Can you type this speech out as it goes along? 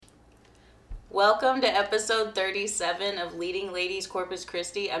Welcome to episode 37 of Leading Ladies Corpus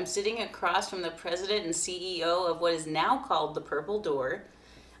Christi. I'm sitting across from the president and CEO of what is now called the Purple Door,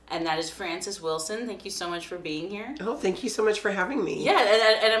 and that is Frances Wilson. Thank you so much for being here. Oh, thank you so much for having me. Yeah,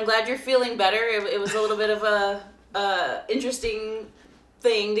 and I'm glad you're feeling better. It was a little bit of a interesting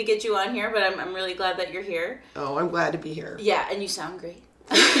thing to get you on here, but I'm really glad that you're here. Oh, I'm glad to be here. Yeah, and you sound great.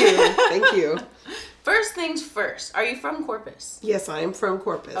 Thank you. Thank you. First things first, are you from Corpus? Yes, I am from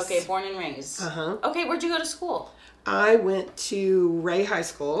Corpus. Okay, born and raised. Uh-huh. Okay, where'd you go to school? I went to Ray High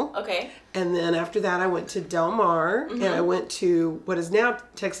School. Okay. And then after that, I went to Del Mar, and I went to what is now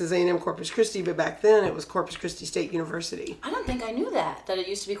Texas A&M Corpus Christi, but back then it was Corpus Christi State University. I don't think I knew that it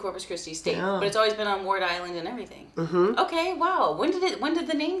used to be Corpus Christi State, Yeah. but it's always been on Ward Island and everything. Mm-hmm. Okay, wow. When did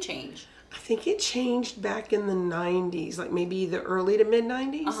the name change? I think it changed back in the 90s, like maybe the early to mid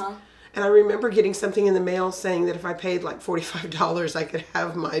 90s. Uh-huh. And I remember getting something in the mail saying that if I paid like $45, I could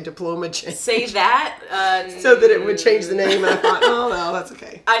have my diploma changed. Say that? So that it would change the name, and I thought, oh, no, that's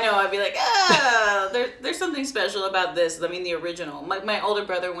okay. I know, I'd be like, there's something special about this. I mean, the original. My older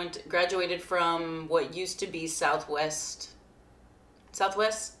brother graduated from what used to be Southwest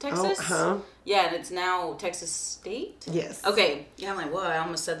Texas? Uh-huh. Yeah, and it's now Texas State? Yes. Okay. Yeah, I'm like, whoa, I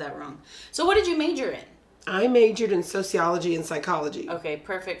almost said that wrong. So what did you major in? I majored in sociology and psychology. Okay,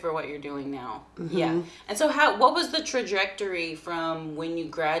 perfect for what you're doing now. Mm-hmm. Yeah. And so what was the trajectory from when you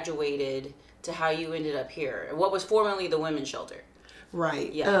graduated to how you ended up here? What was formerly the women's shelter?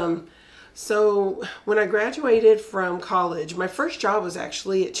 Right. Yeah. So when I graduated from college, my first job was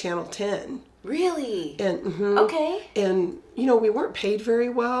actually at Channel 10. Really? And Okay. And we weren't paid very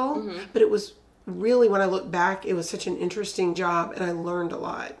well, but it was really, when I look back, it was such an interesting job, and I learned a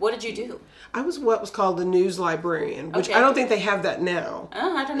lot. What did you do? I was what was called the news librarian, which Okay. I don't think they have that now.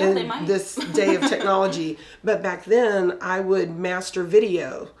 I don't know. They In might. this day of technology. But back then, I would master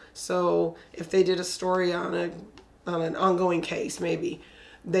video. So if they did a story on an ongoing case, maybe,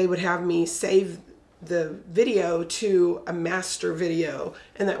 they would have me save the video to a master video,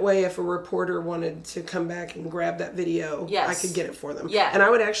 and that way if a reporter wanted to come back and grab that video, Yes. I could get it for them. Yeah. And I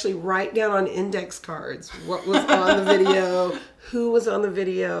would actually write down on index cards what was on the video, who was on the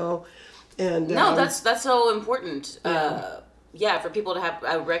video, and No, that's so important. Yeah, for people to have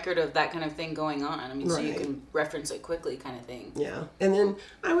a record of that kind of thing going on. I mean, so you Right. can reference it quickly, kind of thing. yeah. And then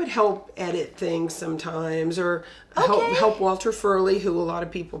I would help edit things sometimes, or Okay. help Walter Furley, who a lot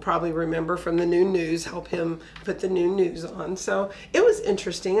of people probably remember from the Noon News, help him put the Noon News on. So it was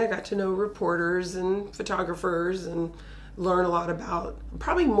interesting. I got to know reporters and photographers and learn a lot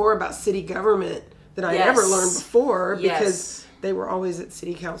probably more about city government than I'd ever learned before, Yes. because they were always at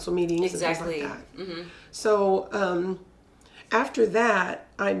city council meetings Exactly. and things like that. So after that,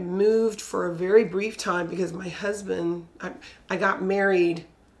 I moved for a very brief time because my husband, I got married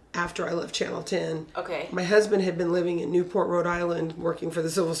after I left Channel 10. Okay. My husband had been living in Newport, Rhode Island, working for the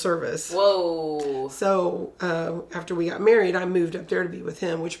Civil Service. Whoa. So after we got married, I moved up there to be with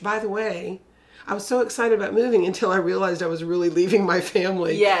him, which, by the way, I was so excited about moving until I realized I was really leaving my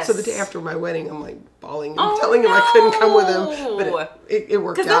family. Yes. So the day after my wedding, I'm like bawling and telling him I couldn't come with him. But it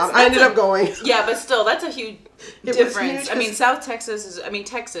worked 'Cause out. I ended up going. Yeah, but still, that's a huge was difference. huge, I mean, 'cause- South Texas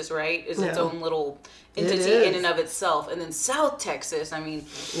Texas, right, is its Yeah. own little It entity is. in and of itself. And then South Texas, I mean,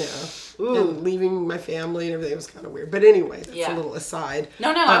 Yeah. Ooh. And leaving my family and everything was kind of weird. But anyway, that's Yeah. a little aside.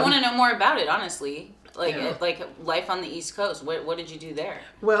 no, I want to know more about it, honestly. Like, Yeah. like life on the East Coast. What did you do there?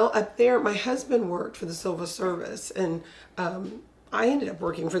 Well, up there, my husband worked for the Civil Service, and I ended up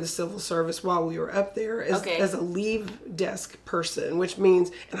working for the Civil Service while we were up there as a leave desk person, which means,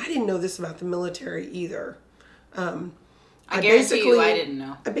 and I didn't know this about the military either. I guarantee you I didn't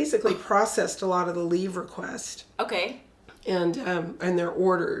know. I basically processed a lot of the leave requests Okay. and their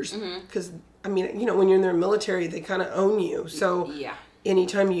orders, Mm-hmm. because I mean, when you're in their military, they kind of own you. So Yeah.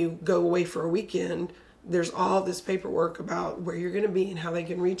 anytime you go away for a weekend, there's all this paperwork about where you're going to be and how they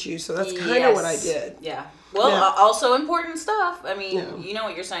can reach you. So that's kind of what I did. Yeah. Well, Yeah. also important stuff. I mean, Yeah. you know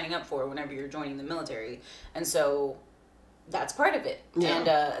what you're signing up for whenever you're joining the military. And so that's part of it. Yeah.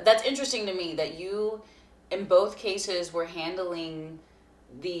 And that's interesting to me that you, in both cases, were handling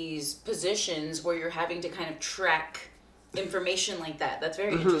these positions where you're having to kind of track information like that. That's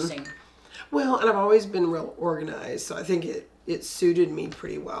very interesting. Well, and I've always been real organized, so I think it suited me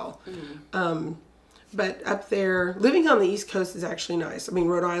pretty well. But up there, living on the East Coast is actually nice. I mean,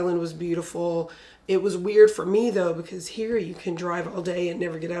 Rhode Island was beautiful. It was weird for me, though, because here you can drive all day and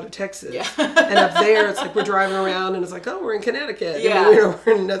never get out of Texas. Yeah. And up there, it's like we're driving around and it's like, oh, we're in Connecticut. Yeah. And,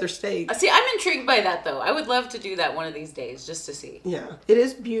 we're in another state. See, I'm intrigued by that, though. I would love to do that one of these days, just to see. Yeah, it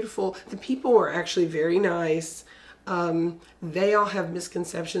is beautiful. The people were actually very nice. They all have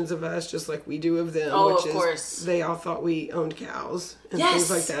misconceptions of us just like we do of them. Oh, which of course. They all thought we owned cows and Yes. things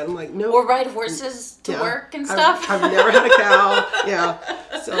like that. I'm like, no. Or ride horses to work and stuff. I've never had a cow.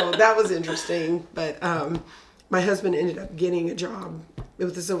 Yeah. So that was interesting. But my husband ended up getting a job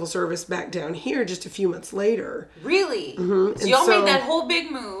with the civil service back down here just a few months later. Really? Mm-hmm. So y'all made that whole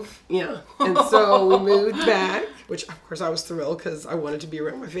big move. Yeah. And so we moved back, which of course I was thrilled because I wanted to be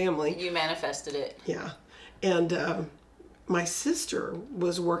around my family. You manifested it. Yeah. And my sister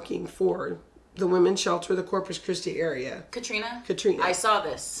was working for the women's shelter, the Corpus Christi area. Katrina? I saw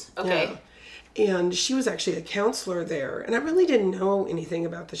this. Okay. Yeah. And she was actually a counselor there. And I really didn't know anything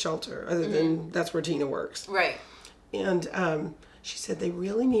about the shelter other than that's where Tina works. Right. And she said they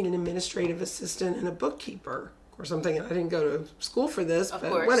really need an administrative assistant and a bookkeeper. Of course, I'm thinking I didn't go to school for this, Of but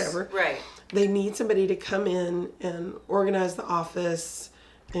course. whatever. Right. They need somebody to come in and organize the office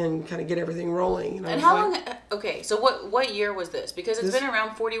and kind of get everything rolling. And I And was how like, long? Okay, so what year was this? Because it's been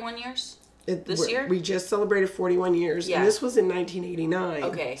around 41 years. This year? We just celebrated 41 years, Yeah. and this was in 1989.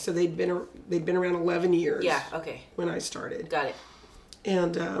 Okay. So they'd been around 11 years. Yeah. Okay. When I started. Got it.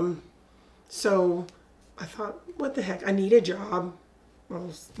 And so I thought, what the heck? I need a job.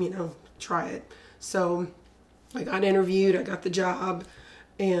 I'll, try it. So I got interviewed. I got the job,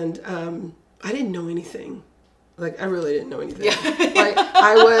 and I didn't know anything. Like, I really didn't know anything. Yeah. Like,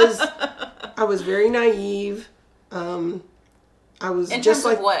 I was very naive. I was In just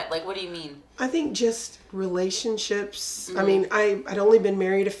terms of what? Like, what do you mean? I think just relationships. I mean, I'd only been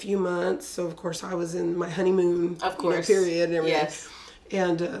married a few months, so of course I was in my honeymoon Of course. period and everything. Yes.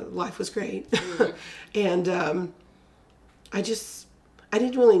 And life was great. And I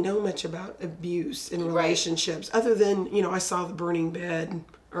didn't really know much about abuse in relationships other than, I saw The Burning Bed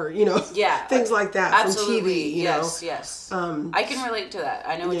or, Yeah. things like that Absolutely. from TV, you know. Yes. I can relate to that.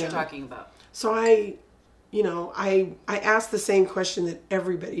 I know what you're talking about. So I asked the same question that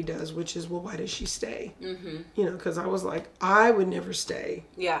everybody does, which is, well, why does she stay? Mm-hmm. Because I was like, I would never stay.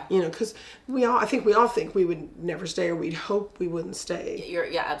 Yeah. Because I think we all think we would never stay, or we'd hope we wouldn't stay. You're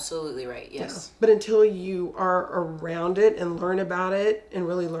absolutely right. Yes. Yeah. But until you are around it and learn about it and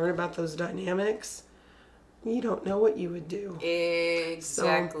really learn about those dynamics, you don't know what you would do.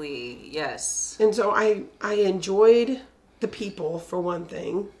 Exactly. Yes. And so I enjoyed the people, for one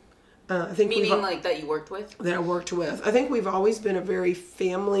thing. I think Meaning like that you worked with? That I worked with. I think we've always been a very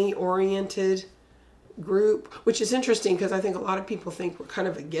family-oriented group, which is interesting because I think a lot of people think we're kind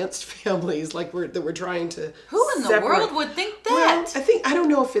of against families, like we're trying to Who in the world would think that? Well, I don't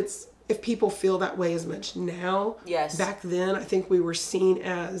know if people feel that way as much now. Yes. Back then, I think we were seen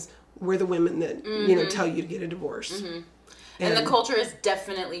as we're the women that tell you to get a divorce. Mm-hmm. And the culture is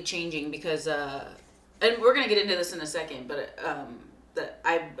definitely changing because, and we're gonna get into this in a second, but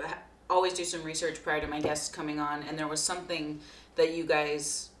I always do some research prior to my guests coming on, and there was something that you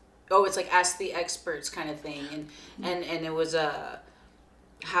guys, it's like ask the experts kind of thing, and it was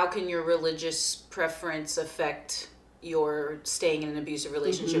how can your religious preference affect your staying in an abusive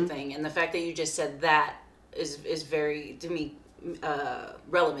relationship thing, and the fact that you just said that is very, to me,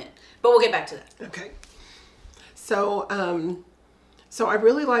 relevant, but we'll get back to that. Okay. So I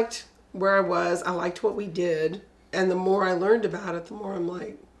really liked where I was. I liked what we did, and the more I learned about it, the more I'm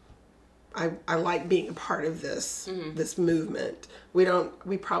like, I like being a part of this this movement.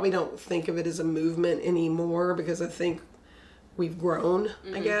 We probably don't think of it as a movement anymore because I think we've grown,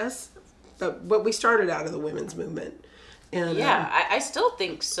 I guess. But we started out of the women's movement. And I still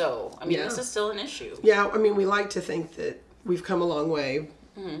think so. I mean, this is still an issue. Yeah, I mean, we like to think that we've come a long way.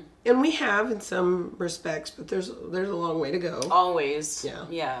 And we have in some respects, but there's a long way to go. Always. Yeah.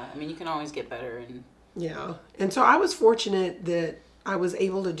 Yeah. I mean, you can always get better. And so I was fortunate that I was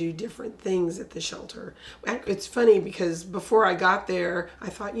able to do different things at the shelter. It's funny because before I got there, I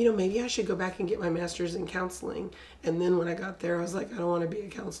thought, maybe I should go back and get my master's in counseling. And then when I got there, I was like, I don't want to be a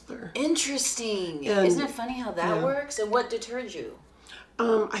counselor. Interesting. And, isn't it funny how that works? And what deterred you?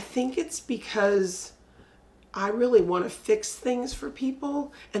 I think it's because I really want to fix things for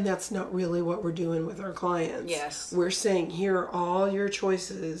people, and that's not really what we're doing with our clients. Yes. We're saying, here are all your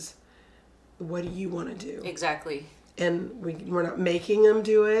choices. What do you want to do? Exactly. And we're not making them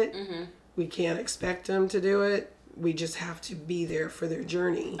do it. We can't expect them to do it. We just have to be there for their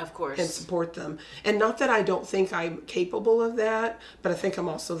journey. Of course. And support them. And not that I don't think I'm capable of that, but I think I'm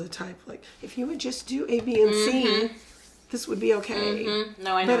also the type, like, if you would just do A, B, and C, this would be okay.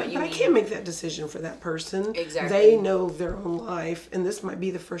 No, I know what you But mean. I can't make that decision for that person. Exactly. They know their own life, and this might be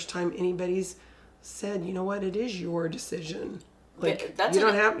the first time anybody's said, you know what, it is your decision. Like, you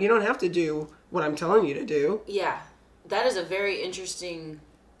don't have to do what I'm telling you to do. Yeah. That is a very interesting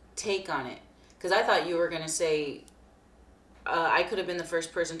take on it. Because I thought you were going to say I could have been the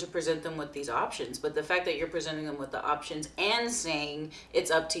first person to present them with these options, but the fact that you're presenting them with the options and saying it's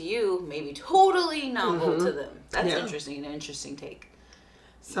up to you may be totally novel to them. That's interesting, an interesting take.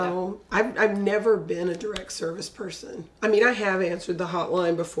 So I've never been a direct service person. I mean, I have answered the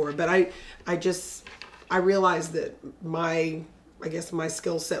hotline before, but I realized that my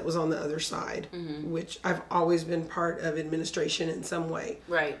skill set was on the other side, which I've always been part of administration in some way.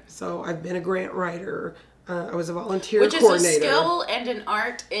 Right. So I've been a grant writer. I was a volunteer Which coordinator. Which is a skill and an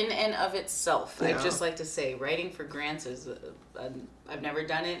art in and of itself. Yeah. I'd just like to say, writing for grants is, I've never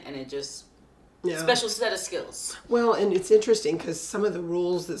done it, and it just, special set of skills. Well, and it's interesting because some of the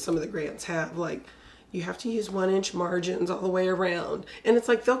rules that some of the grants have, like, you have to use 1-inch margins all the way around. And it's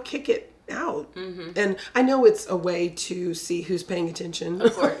like, they'll kick it out. And I know it's a way to see who's paying attention.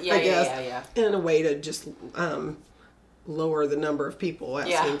 Of course. Yeah, I guess. Yeah. And a way to just lower the number of people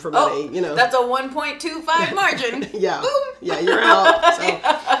asking for money, That's a 1.25 margin. Yeah. Boom. Yeah, you're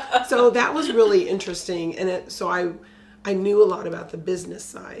out. So that was really interesting. And so I knew a lot about the business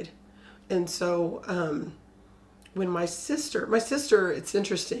side. And so when my sister, it's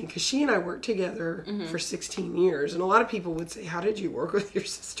interesting because she and I worked together for 16 years. And a lot of people would say, how did you work with your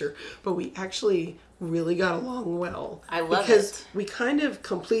sister? But we actually really got along well. I love because we kind of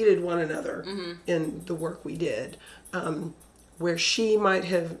completed one another in the work we did. Where she might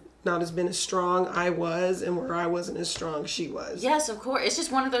have not as been as strong I was, and where I wasn't as strong she was. Yes, of course. It's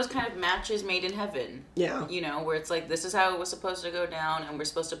just one of those kind of matches made in heaven. Yeah. Where it's like, this is how it was supposed to go down, and we're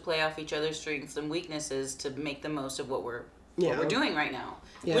supposed to play off each other's strengths and weaknesses to make the most of what we're doing right now.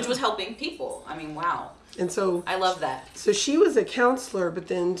 Yeah. Which was helping people. I mean, wow. And so I love that. So she was a counselor, but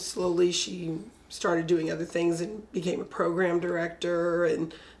then slowly she started doing other things and became a program director,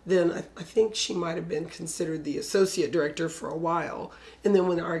 and then I think she might have been considered the associate director for a while. And then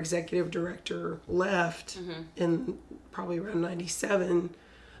when our executive director left in probably around 97,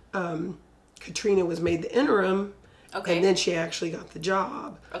 Katrina was made the interim. Okay. And then she actually got the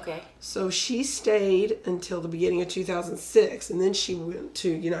job. Okay. So she stayed until the beginning of 2006, and then she went to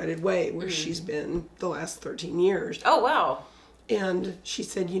United Way, where she's been the last 13 years. Oh, wow. And she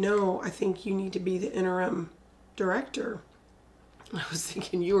said, I think you need to be the interim director. I was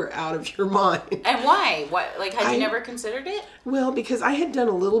thinking, you were out of your mind. And why? What? Like, had you never considered it? Well, because I had done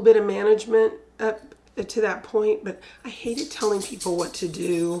a little bit of management up to that point, but I hated telling people what to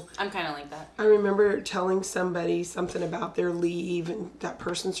do. I'm kind of like that. I remember telling somebody something about their leave, and that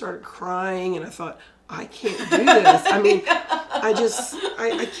person started crying, and I thought, I can't do this. I mean,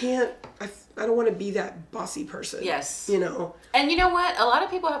 I can't. I don't want to be that bossy person. Yes. And you know what? A lot of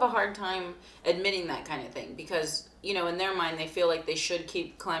people have a hard time admitting that kind of thing because, in their mind, they feel like they should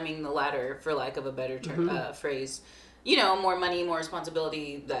keep climbing the ladder, for lack of a better phrase. More money, more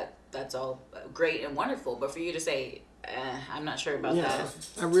responsibility, that's all great and wonderful. But for you to say, I'm not sure about that.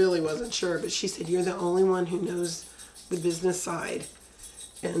 I really wasn't sure. But she said, you're the only one who knows the business side.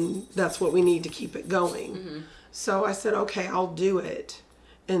 And that's what we need to keep it going. So I said, okay, I'll do it.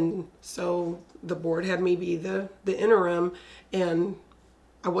 And so the board had me be the interim, and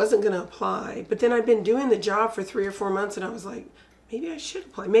I wasn't going to apply. But then I'd been doing the job for 3 or 4 months, and I was like, maybe I should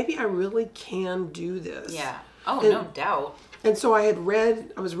apply. Maybe I really can do this. Yeah. Oh, no doubt. And so I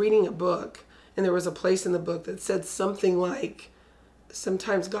was reading a book, and there was a place in the book that said something like,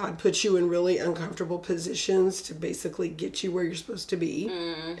 sometimes God puts you in really uncomfortable positions to basically get you where you're supposed to be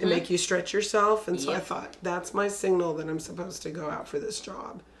and make you stretch yourself. And so I thought, that's my signal that I'm supposed to go out for this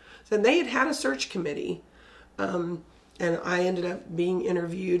job. So they had a search committee, and I ended up being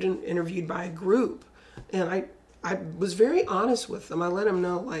interviewed by a group. And I was very honest with them. I let them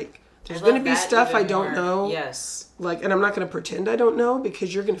know, like, there's going to be stuff I don't know. Yes. Like, and I'm not going to pretend I don't know,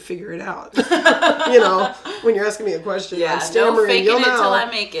 because you're going to figure it out. When you're asking me a question, yeah, I'm stammering, no faking you'll it know. till I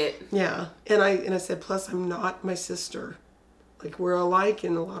make it. Yeah. And I said, plus I'm not my sister. Like, we're alike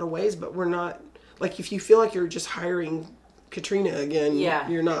in a lot of ways, but we're not. Like, if you feel like you're just hiring Katrina again,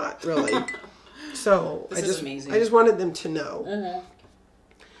 you're not really. So this is amazing. I just wanted them to know.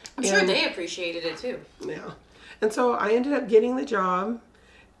 I'm sure they appreciated it too. Yeah. And so I ended up getting the job.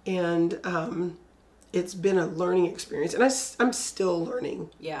 And it's been a learning experience. And I'm still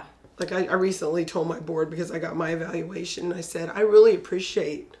learning. Yeah. Like, I recently told my board, because I got my evaluation, and I said, I really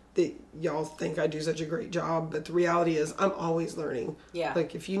appreciate that y'all think I do such a great job. But the reality is, I'm always learning. Yeah.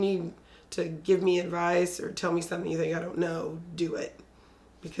 Like, if you need to give me advice or tell me something you think I don't know, do it.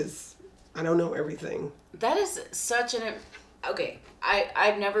 Because I don't know everything. That is such an... Okay.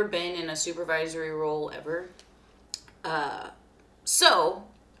 I've never been in a supervisory role ever. So...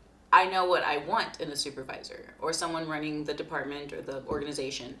 I know what I want in a supervisor or someone running the department or the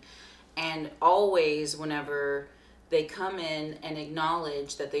organization. And always whenever they come in and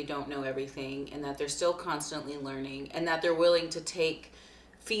acknowledge that they don't know everything and that they're still constantly learning and that they're willing to take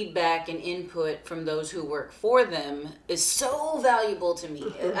feedback and input from those who work for them is so valuable to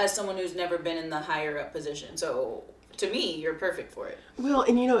me as someone who's never been in the higher up position. So to me, you're perfect for it. Well,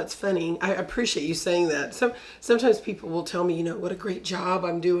 and it's funny. I appreciate you saying that. Sometimes people will tell me, what a great job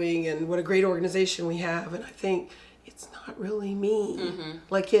I'm doing and what a great organization we have. And I think it's not really me.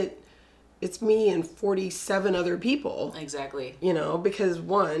 Like it's me and 47 other people. Exactly. Because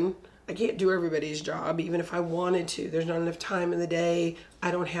one, I can't do everybody's job, even if I wanted to. There's not enough time in the day. I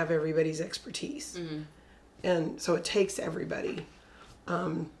don't have everybody's expertise. And so it takes everybody.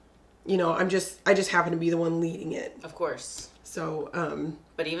 I just happen to be the one leading it. Of course. So,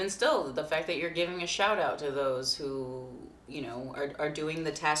 but even still, the fact that you're giving a shout out to those who, are doing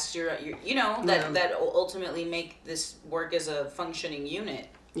the tasks that ultimately make this work as a functioning unit.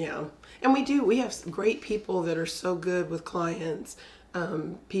 Yeah. And we have some great people that are so good with clients,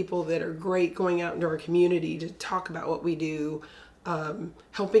 people that are great going out into our community to talk about what we do,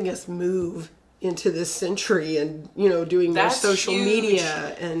 helping us move into this century and, doing their social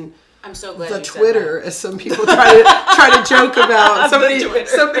media and I'm so glad the you Twitter, said that. As some people try to joke about. Somebody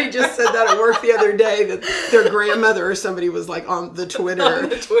just said that at work the other day that their grandmother or somebody was like on the Twitter. On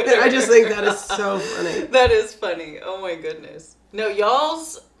the Twitter. And I just think that is so funny. That is funny. Oh my goodness. No,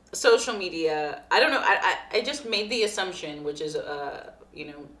 y'all's social media, I don't know. I just made the assumption, which is,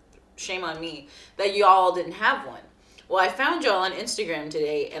 shame on me, that y'all didn't have one. Well, I found y'all on Instagram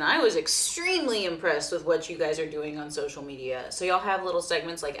today, and I was extremely impressed with what you guys are doing on social media. So y'all have little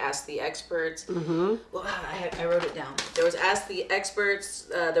segments like Ask the Experts. Well, I wrote it down. There was Ask the Experts.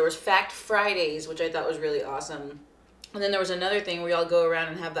 There was Fact Fridays, which I thought was really awesome. And then there was another thing where y'all go around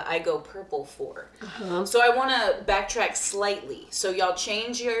and have the I Go Purple for. So I want to backtrack slightly. So y'all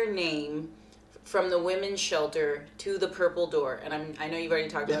change your name from the Women's Shelter to the Purple Door. And I know you've already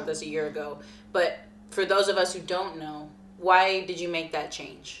talked about this a year ago, but for those of us who don't know, why did you make that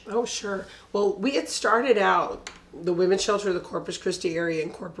change? Oh, sure. Well, we had started out the Women's Shelter of the Corpus Christi Area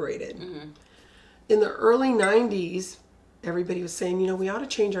Incorporated. In the early 90s, everybody was saying, we ought to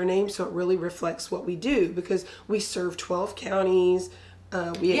change our name so it really reflects what we do because we serve 12 counties.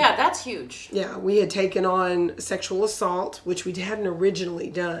 That's huge. Yeah, we had taken on sexual assault, which we hadn't originally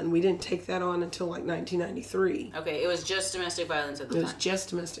done. We didn't take that on until like 1993. Okay, it was just domestic violence at the time. It was just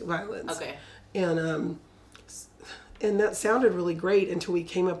domestic violence. Okay. And that sounded really great until we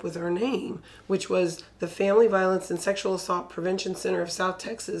came up with our name, which was the Family Violence and Sexual Assault Prevention Center of South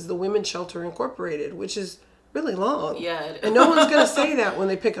Texas, the Women's Shelter Incorporated, which is really long. Yeah. And no one's going to say that when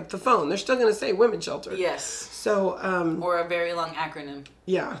they pick up the phone. They're still going to say Women's Shelter. Yes. So, or a very long acronym.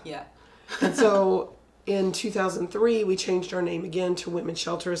 Yeah. Yeah. And so in 2003, we changed our name again to Women's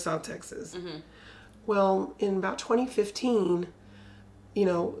Shelter of South Texas. Well, in about 2015,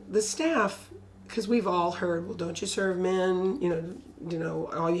 the staff, because we've all heard, well, don't you serve men?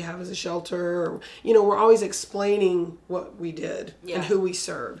 All you have is a shelter. Or, we're always explaining what we did and who we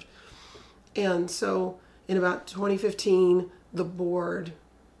served. And so in about 2015, the board,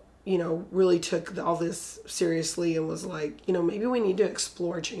 really took all this seriously and was like, maybe we need to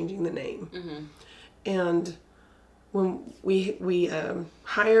explore changing the name. And when we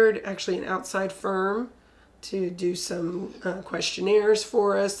hired actually an outside firm to do some questionnaires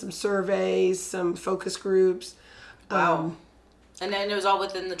for us, some surveys, some focus groups. Wow. And then it was all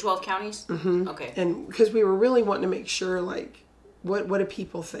within the 12 counties? Okay. And because we were really wanting to make sure, like, what do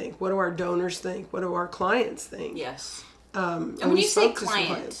people think? What do our donors think? What do our clients think? Yes. And when you say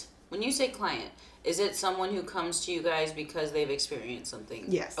client, is it someone who comes to you guys because they've experienced something?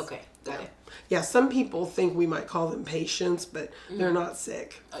 Yes. Okay, got it. Yeah, some people think we might call them patients, but they're not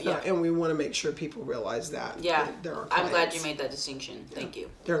sick. And we want to make sure people realize that. Yeah, that they're our I'm glad clients. you made that distinction. Thank you.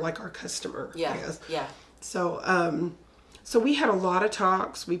 They're like our customer, I guess. Yeah. So, so we had a lot of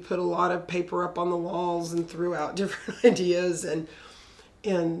talks. We put a lot of paper up on the walls and threw out different ideas.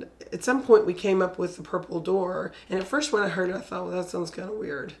 And at some point we came up with the Purple Door. And at first when I heard it, I thought, well, that sounds kind of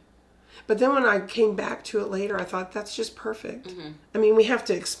weird. But then when I came back to it later, I thought, that's just perfect. I mean, we have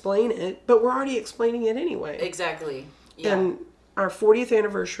to explain it, but we're already explaining it anyway. Exactly. Yeah. And our 40th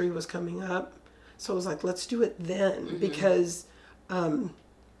anniversary was coming up. So I was like, let's do it then. Because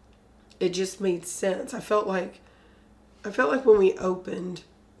it just made sense. I felt like when we opened,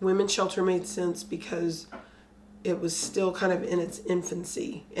 Women's Shelter made sense because it was still kind of in its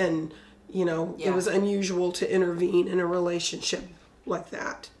infancy. And, it was unusual to intervene in a relationship like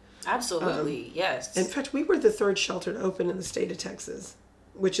that. Absolutely, yes. In fact, we were the third shelter to open in the state of Texas,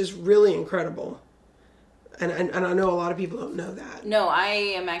 which is really incredible. And I know a lot of people don't know that. No, I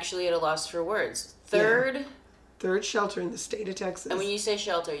am actually at a loss for words. Third third shelter in the state of Texas. And when you say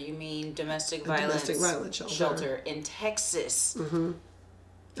shelter, you mean domestic violence shelter in Texas.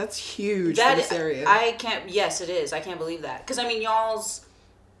 That's huge for this area. Yes, it is. I can't believe that. Because, I mean, y'all's,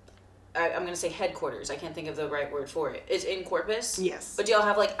 I'm going to say headquarters. I can't think of the right word for it. It's in Corpus? Yes. But do y'all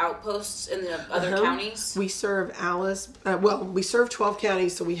have, like, outposts in the other counties? We serve we serve 12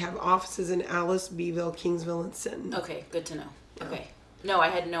 counties, so we have offices in Alice, Beeville, Kingsville, and Sinton. Okay, good to know. Yeah. Okay. No, I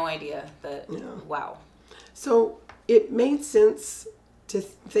had no idea that. Yeah. Wow. So it made sense to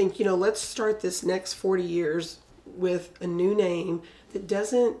think, let's start this next 40 years with a new name that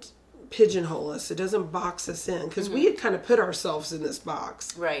doesn't pigeonhole us. It doesn't box us in. Because we had kind of put ourselves in this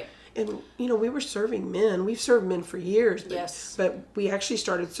box. Right. And, we were serving men. We've served men for years. But, yes. But we actually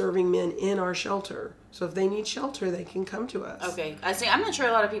started serving men in our shelter. So if they need shelter, they can come to us. Okay. I see. I'm not sure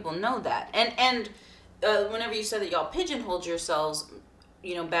a lot of people know that. And whenever you said that y'all pigeonholed yourselves,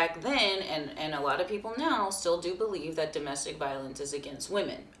 back then, and a lot of people now still do believe that domestic violence is against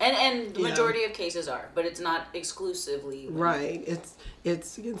women. And the majority of cases are, but it's not exclusively women. Right.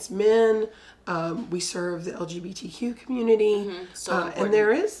 It's against men. We serve the LGBTQ community. And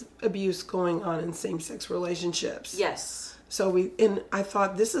there is abuse going on in same-sex relationships. Yes. So I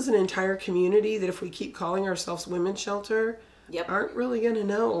thought this is an entire community that if we keep calling ourselves women's shelter, aren't really going to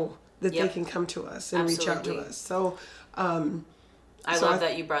know that they can come to us and reach out to us. So, I love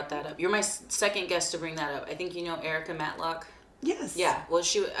that you brought that up. You're my second guest to bring that up. I think you know Erica Matlock. Yes. Yeah. Well,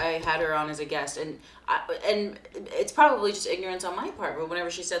 I had her on as a guest, and it's probably just ignorance on my part. But whenever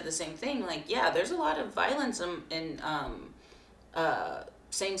she said the same thing, like, there's a lot of violence in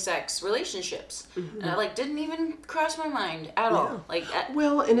same-sex relationships, and I didn't even cross my mind at all.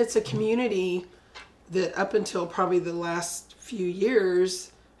 And it's a community that up until probably the last few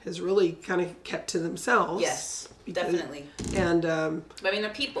years has really kind of kept to themselves. Yes. Definitely. And I mean, they're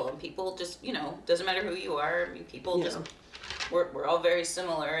people, and people just, doesn't matter who you are. I mean, people just, we're all very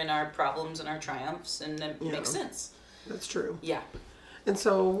similar in our problems and our triumphs, and it makes sense. That's true. Yeah. And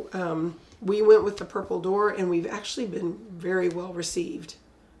so we went with the Purple Door, and we've actually been very well received,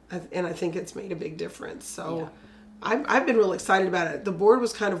 and I think it's made a big difference. So I've been real excited about it. The board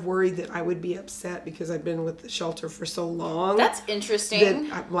was kind of worried that I would be upset because I've been with the shelter for so long. That's interesting.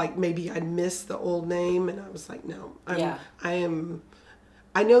 That maybe I'd miss the old name, and I was like, no.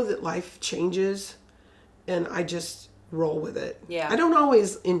 I know that life changes, and I just roll with it. Yeah. I don't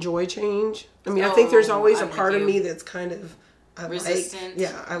always enjoy change. I mean, I think there's always a part of me that's kind of resistant.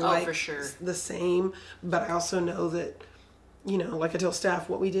 I like for sure. the same, but I also know that, like I tell staff,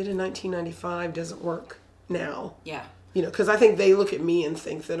 what we did in 1995 doesn't work now. Yeah. Because I think they look at me and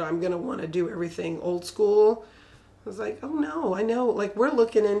think that I'm going to want to do everything old school. I was like, oh no, I know. We're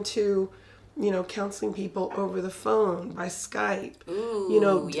looking into, counseling people over the phone, by Skype.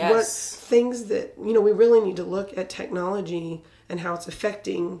 Ooh, yes. What things that, we really need to look at technology and how it's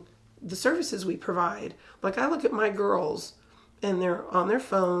affecting the services we provide. I look at my girls and they're on their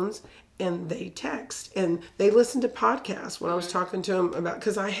phones and they text and they listen to podcasts. When I was talking to them about,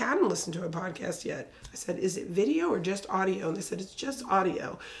 because I hadn't listened to a podcast yet, I said, is it video or just audio? And they said, it's just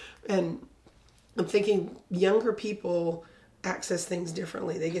audio. And I'm thinking younger people access things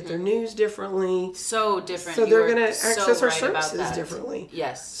differently. They get their news differently. So different. So they're going to access our services differently.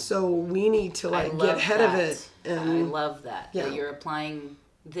 Yes. So we need to get ahead of it. And I love that. That you're applying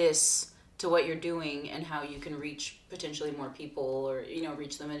this to what you're doing and how you can reach potentially more people or,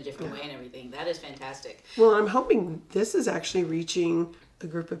 reach them in a different way and everything. That is fantastic. Well, I'm hoping this is actually reaching a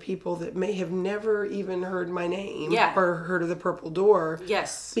group of people that may have never even heard my name or heard of the Purple Door.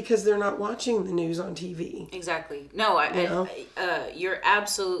 Yes. Because they're not watching the news on TV. Exactly. No, you're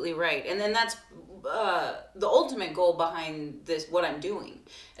absolutely right. And then that's the ultimate goal behind this, what I'm doing,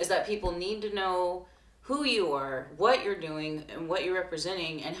 is that people need to know who you are, what you're doing, and what you're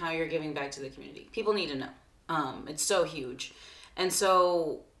representing, and how you're giving back to the community. People need to know. It's so huge. And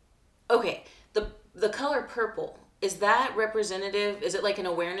so, okay, the color purple, is that representative? Is it like an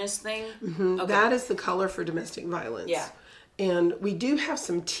awareness thing? Mm-hmm. Okay. That is the color for domestic violence. Yeah. And we do have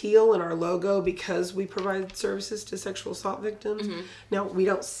some teal in our logo because we provide services to sexual assault victims. Mm-hmm. Now, we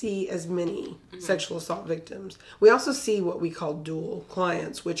don't see as many sexual assault victims. We also see what we call dual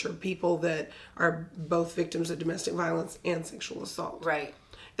clients, which are people that are both victims of domestic violence and sexual assault. Right.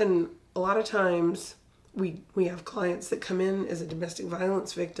 And a lot of times we have clients that come in as a domestic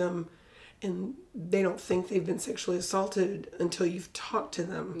violence victim and they don't think they've been sexually assaulted until you've talked to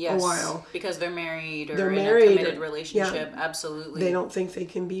them Yes, a while. because they're married or They're in married a committed or- relationship. yeah. Absolutely. They don't think they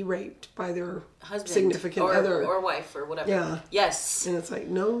can be raped by their Husband significant or, other. or wife or whatever. Yeah. Yes. And it's like,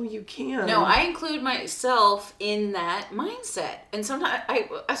 no, you can't. No, I include myself in that mindset, and sometimes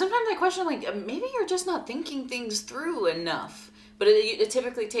I question, like, maybe you're just not thinking things through enough. But it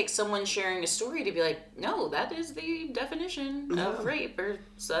typically takes someone sharing a story to be like, no, that is the definition of rape or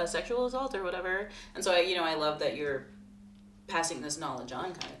sexual assault or whatever. And so I love that you're passing this knowledge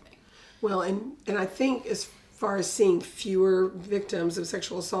on, kind of thing. Well, and I think as far as seeing fewer victims of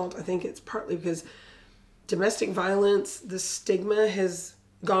sexual assault, I think it's partly because domestic violence, the stigma has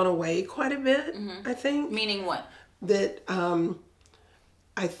gone away quite a bit, I think. Meaning what? That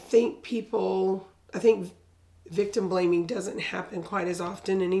I think victim blaming doesn't happen quite as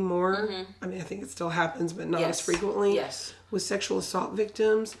often anymore. I mean, I think it still happens, but not as frequently. Yes. With sexual assault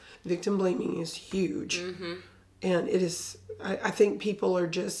victims, victim blaming is huge. And it is, I think people are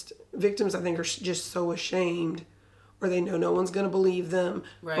just, victims I think are just so ashamed, or they know no one's going to believe them,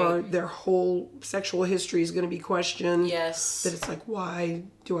 or their whole sexual history is going to be questioned. Yes. That it's like, why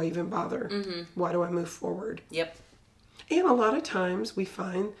do I even bother? Why do I move forward? Yep. And a lot of times we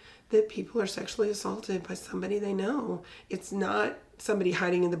find that people are sexually assaulted by somebody they know. It's not somebody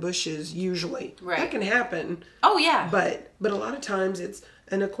hiding in the bushes usually. Right. That can happen. Oh, yeah. But a lot of times it's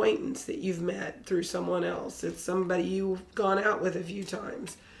an acquaintance that you've met through someone else. It's somebody you've gone out with a few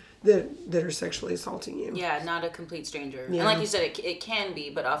times that are sexually assaulting you. Yeah, not a complete stranger. Yeah. And like you said, it can be,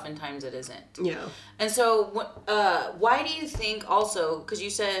 but oftentimes it isn't. Yeah. And so, why do you think also, because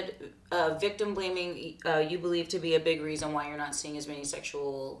you said victim blaming you believe to be a big reason why you're not seeing as many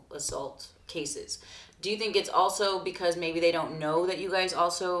sexual assault cases. Do you think it's also because maybe they don't know that you guys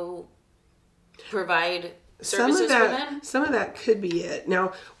also provide services for them? Some of that could be it.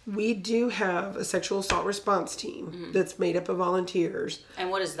 Now, we do have a sexual assault response team that's made up of volunteers. And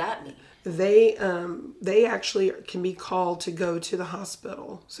what does that mean? They actually can be called to go to the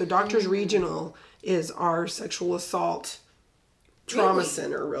hospital. So Doctors Regional is our sexual assault trauma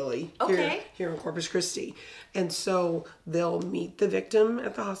center, really, Okay. here in Corpus Christi. And so they'll meet the victim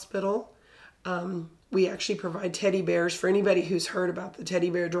at the hospital. We actually provide teddy bears for anybody who's heard about the teddy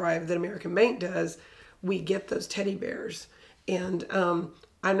bear drive that American Bank does. We get those teddy bears. And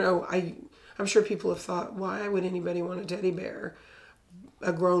I know, I'm sure people have thought, why would anybody want a teddy bear?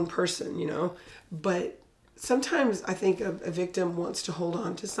 A grown person, you know? But sometimes I think a victim wants to hold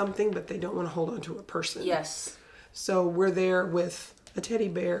on to something, but they don't want to hold on to a person. Yes. So we're there with a teddy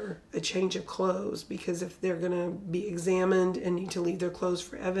bear, a change of clothes, because if they're going to be examined and need to leave their clothes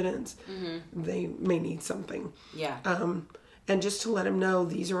for evidence, they may need something. Yeah. And just to let them know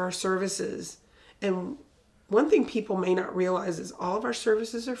these are our services. And one thing people may not realize is all of our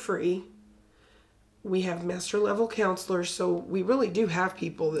services are free. We have master level counselors, so we really do have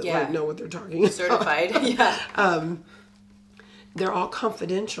people that like know what they're talking about. Certified. Yeah. They're all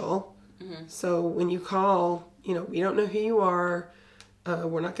confidential. So when you call, you know, we don't know who you are.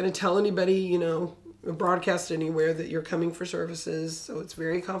 We're not going to tell anybody, you know, broadcast anywhere that you're coming for services. So it's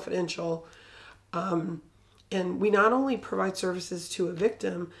very confidential. And we not only provide services to a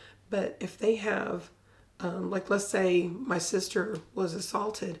victim, but if they have, like let's say my sister was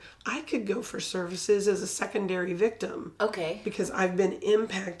assaulted, I could go for services as a secondary victim. Okay. Because I've been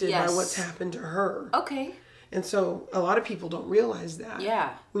impacted by what's happened to her. Okay. And so a lot of people don't realize that.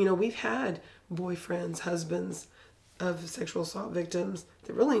 Yeah. You know, we've had boyfriends, husbands of sexual assault victims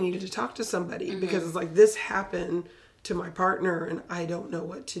that really needed to talk to somebody because it's like, this happened to my partner and I don't know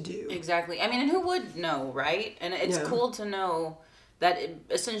what to do. Exactly. I mean, and who would know, right? And it's cool to know that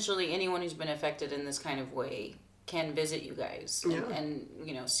essentially anyone who's been affected in this kind of way can visit you guys and,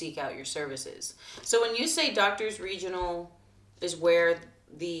 you know, seek out your services. So when you say Doctors Regional is where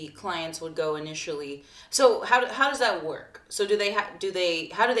the clients would go initially, so how does that work? So how do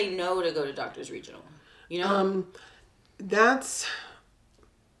they know to go to Doctors Regional? You know,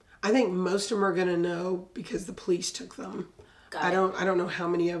 I think most of them are going to know because the police took them. I don't know how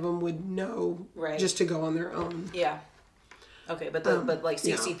many of them would know just to go on their own. Yeah. Okay, but like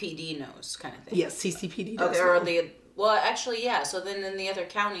CCPD knows, kind of thing. Yes, CCPD does. Okay, well, actually, yeah. So then in the other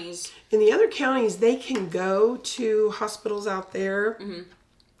counties, they can go to hospitals out there.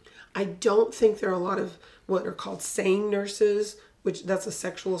 I don't think there are a lot of what are called SANE nurses, which that's a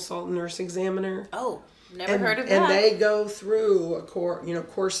sexual assault nurse examiner. Oh, never heard of that. And they go through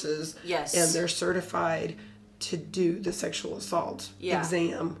courses. Yes. And they're certified to do the sexual assault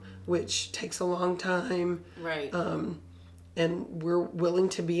exam, which takes a long time. Right. And we're willing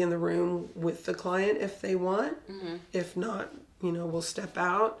to be in the room with the client if they want. If not, we'll step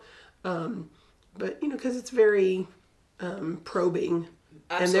out. But because it's very probing.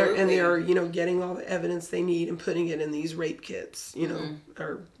 Absolutely. And they're getting all the evidence they need and putting it in these rape kits,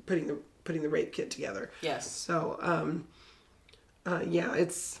 or putting the rape kit together. Yes. So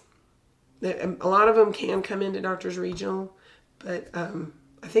it's a lot of them can come into Doctors Regional, but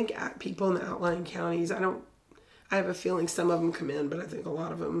I think people in the outlying counties, I have a feeling some of them come in, but I think a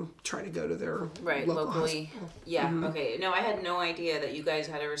lot of them try to go to their local locally. hospital. Yeah. Mm-hmm. Okay. No, I had no idea that you guys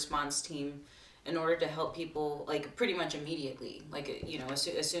had a response team in order to help people, like, pretty much immediately, like,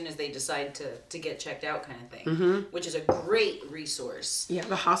 as soon as they decide to get checked out, kind of thing, which is a great resource. Yeah,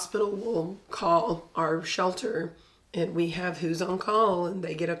 the hospital will call our shelter, and we have who's on call, and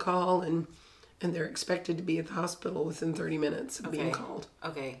they get a call, and they're expected to be at the hospital within 30 minutes of being called.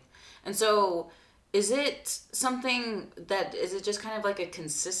 Okay. And so, is it something is it just kind of like a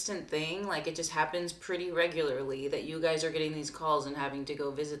consistent thing? Like, it just happens pretty regularly that you guys are getting these calls and having to go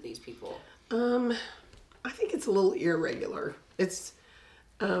visit these people? I think it's a little irregular. It's,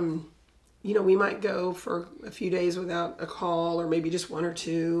 we might go for a few days without a call, or maybe just one or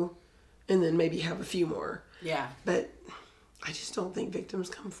two, and then maybe have a few more. Yeah. But I just don't think victims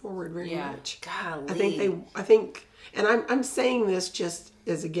come forward very much. Golly. I think, and I'm saying this just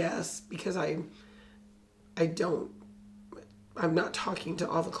as a guess because I'm not talking to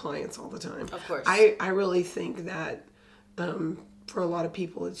all the clients all the time. Of course. I really think that, for a lot of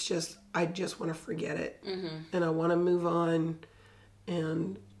people, it's just, I just want to forget it, and I want to move on,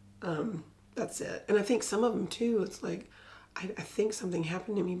 and that's it. And I think some of them too, it's like, I think something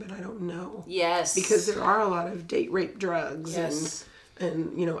happened to me, but I don't know. Yes. Because there are a lot of date rape drugs, yes.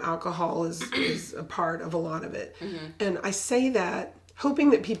 and alcohol is a part of a lot of it. And I say that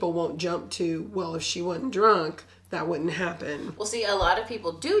hoping that people won't jump to, well, if she wasn't drunk, that wouldn't happen. Well, see, a lot of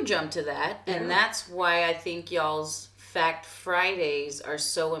people do jump to that, and that's why I think y'all's Fact Fridays are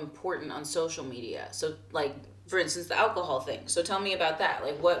so important on social media. So, like, for instance, the alcohol thing. So tell me about that.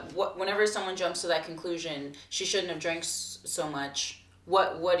 Like, what whenever someone jumps to that conclusion, she shouldn't have drank so much,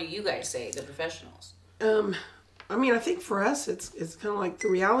 what do you guys say, the professionals? I mean, I think for us, it's kind of like, the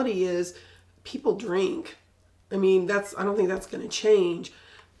reality is people drink. I mean, I don't think that's going to change.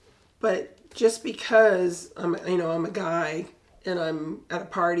 But just because I'm a guy and I'm at a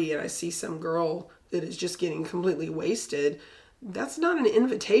party and I see some girl that is just getting completely wasted, that's not an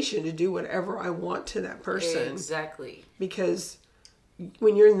invitation to do whatever I want to that person. Exactly. Because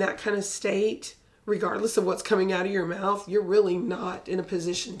when you're in that kind of state, regardless of what's coming out of your mouth, you're really not in a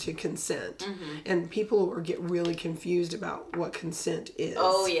position to consent. And people get really confused about what consent is.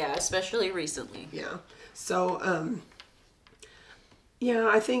 Oh, yeah, especially recently. Yeah. So,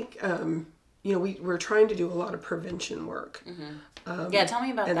 I think, we're trying to do a lot of prevention work. Tell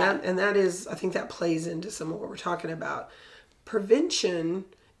me about that. And that is, I think that plays into some of what we're talking about. Prevention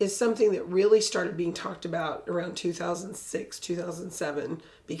is something that really started being talked about around 2006, 2007,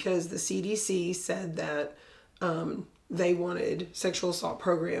 because the CDC said that they wanted sexual assault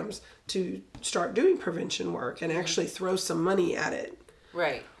programs to start doing prevention work and actually throw some money at it.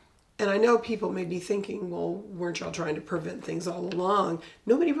 Right. And I know people may be thinking, well, weren't y'all trying to prevent things all along?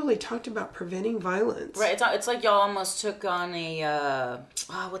 Nobody really talked about preventing violence. Right. It's like y'all almost took on a,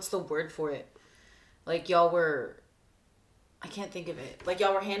 what's the word for it? Like y'all were, I can't think of it. Like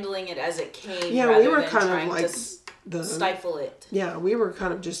y'all were handling it as it came. Yeah, rather we were than kind trying of like to stifle it. Yeah, we were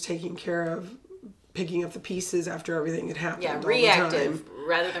kind of just taking care of picking up the pieces after everything had happened. Yeah, all reactive the time.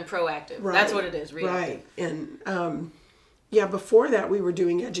 rather than proactive. Right. That's what it is, reactive. Right. And before that we were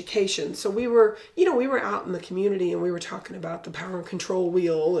doing education. So we were out in the community and we were talking about the power and control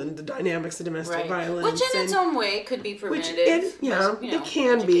wheel and the dynamics of domestic violence. Which in its own way could be preventative. It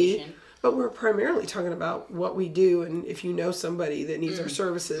can be. But we're primarily talking about what we do, and if you know somebody that needs our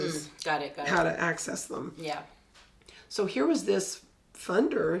services, got it. How to access them. Yeah. So here was this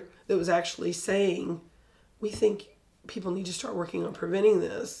funder that was actually saying, we think people need to start working on preventing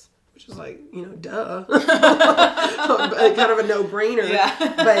this, which is like, duh. Kind of a no-brainer. Yeah.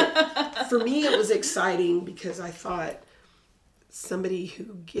 But for me, it was exciting because I thought somebody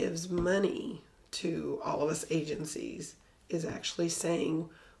who gives money to all of us agencies is actually saying,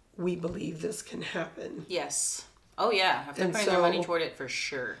 we believe this can happen. Yes. Oh, yeah. If they're putting their money toward it, for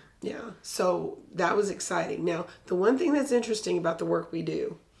sure. Yeah. So that was exciting. Now, the one thing that's interesting about the work we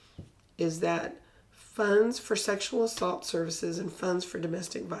do is that funds for sexual assault services and funds for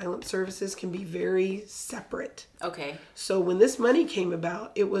domestic violence services can be very separate. Okay. So when this money came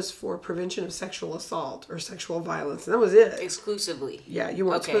about, it was for prevention of sexual assault or sexual violence. And that was it. Exclusively. Yeah, you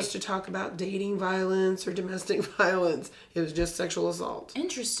weren't supposed to talk about dating violence or domestic violence. It was just sexual assault.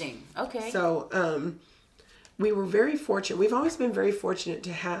 Interesting. Okay. So we were very fortunate. We've always been very fortunate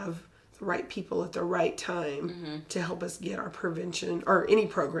to have the right people at the right time to help us get our prevention or any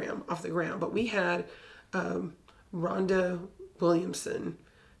program off the ground. But we had Rhonda Williamson,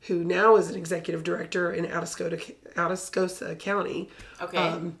 who now is an executive director in Atascosa County.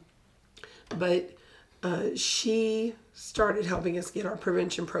 Okay. But she started helping us get our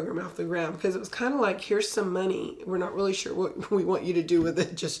prevention program off the ground because it was kind of like, here's some money. We're not really sure what we want you to do with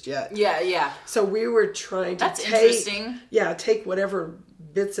it just yet. Yeah. So we were trying to interesting. take whatever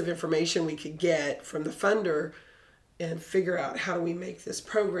bits of information we could get from the funder and figure out how do we make this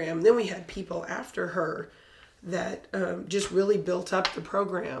program. Then we had people after her that just really built up the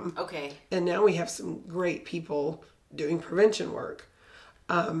program. Okay. And now we have some great people doing prevention work.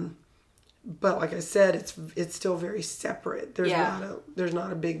 But like I said, it's still very separate. There's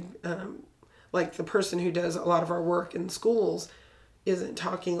not a big like the person who does a lot of our work in schools isn't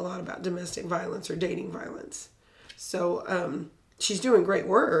talking a lot about domestic violence or dating violence. So she's doing great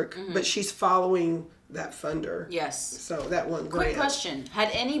work, but she's following that funder. Yes. So that one grant. Quick question: had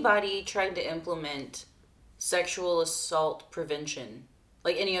anybody tried to implement sexual assault prevention,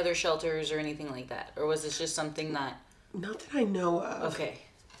 like any other shelters or anything like that, or was this just something that? Not that I know of. Okay.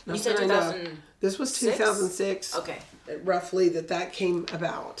 Not You said that I know. 2000. This was 2006. Okay. Roughly that came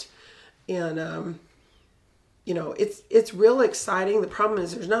about. And, it's real exciting. The problem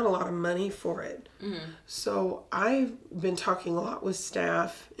is there's not a lot of money for it. So I've been talking a lot with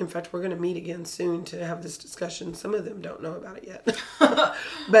staff. In fact, we're going to meet again soon to have this discussion. Some of them don't know about it yet.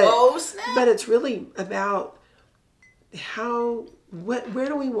 Oh, snap. But it's really about where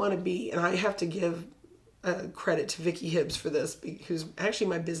do we want to be? And I have to give credit to Vicki Hibbs for this, who's actually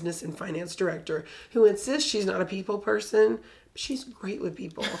my business and finance director, who insists she's not a people person. She's great with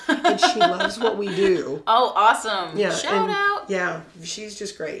people, and she loves what we do. Oh, awesome. Yeah, Shout out. Yeah, she's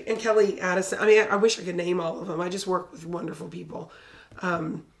just great. And Kelly Addison, I mean, I wish I could name all of them. I just work with wonderful people.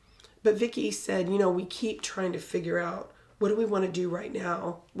 But Vicki said, we keep trying to figure out what do we want to do right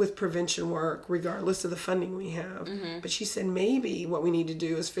now with prevention work, regardless of the funding we have. But she said maybe what we need to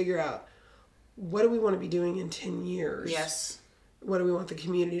do is figure out what do we want to be doing in 10 years? Yes. What do we want the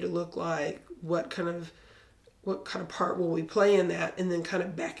community to look like? What kind of part will we play in that? And then kind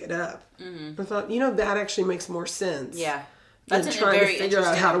of back it up. I thought, that actually makes more sense. Yeah. That's than trying to figure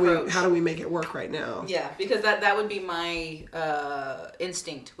out approach. how do we make it work right now. Yeah, because that would be my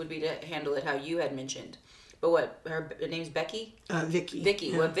instinct, would be to handle it how you had mentioned. But her name's Becky? Vicki. Vicki.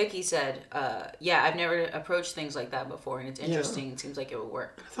 Yeah. What Vicki said, I've never approached things like that before, and it's interesting. Yeah. It seems like it would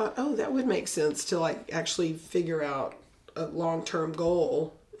work. I thought, that would make sense to actually figure out a long-term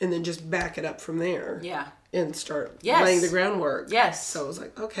goal and then just back it up from there. Yeah. And start laying the groundwork. Yes. So I was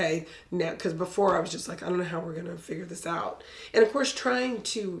like, okay, now, because before I was just like, I don't know how we're going to figure this out. And of course, trying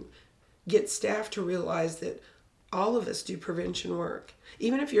to get staff to realize that all of us do prevention work.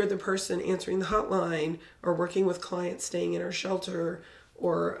 Even if you're the person answering the hotline or working with clients staying in our shelter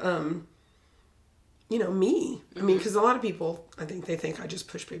or, me. I mean, because a lot of people, I think I just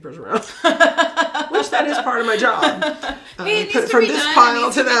push papers around, which that is part of my job. Put it from this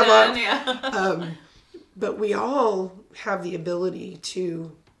pile to that one. But we all have the ability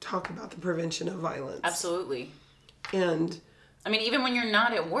to talk about the prevention of violence. Absolutely. And I mean, even when you're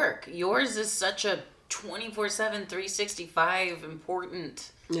not at work, yours is such a 24/7, 365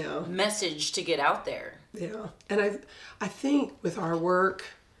 important message to get out there. Yeah. And I think with our work,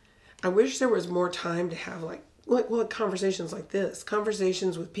 I wish there was more time to have conversations like this,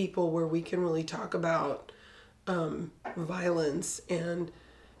 conversations with people where we can really talk about violence and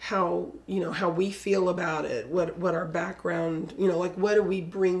how we feel about it, what our background, what do we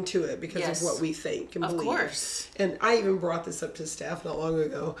bring to it because of what we think and believe. Of course. And I even brought this up to staff not long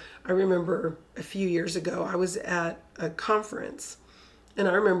ago. I remember a few years ago, I was at a conference, and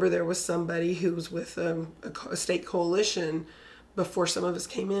I remember there was somebody who was with a state coalition. Before some of us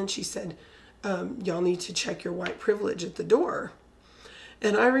came in, she said, y'all need to check your white privilege at the door.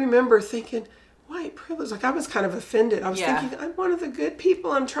 And I remember thinking, white privilege, I was kind of offended. I was thinking, I'm one of the good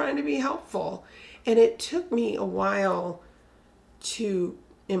people. I'm trying to be helpful. And it took me a while to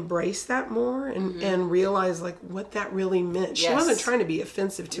embrace that more and realize what that really meant. She wasn't trying to be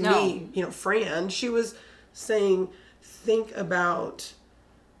offensive to me, Fran. She was saying, think about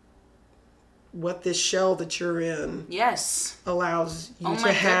what this shell that you're in allows you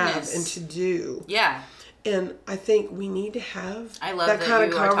to have and to do. Yeah. And I think we need to have that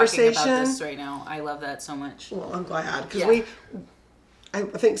kind of conversation. Talking about this right now. I love that so much. Well, I'm glad because I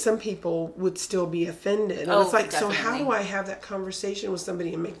think some people would still be offended. And it's definitely. So how do I have that conversation with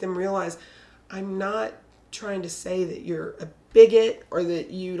somebody and make them realize I'm not trying to say that you're a bigot or that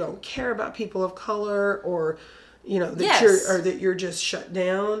you don't care about people of color or that you're just shut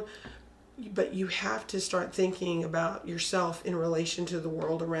down. but you have to start thinking about yourself in relation to the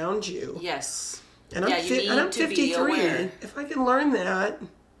world around you. Yes. And yeah, I'm 53. aware. If I can learn that,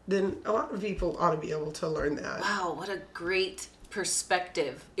 then a lot of people ought to be able to learn that. Wow, what a great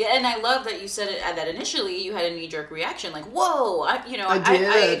perspective. Yeah, and I love that you said it, that initially you had a knee-jerk reaction, like, whoa, I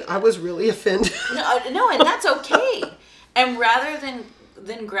did. I was really offended. No, and that's okay. And rather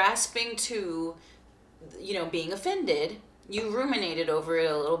than grasping to, being offended, you ruminated over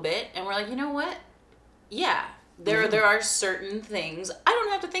it a little bit, and we're like, you know what? Yeah, there are certain things I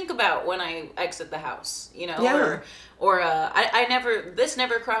don't have to think about when I exit the house, Yeah. or this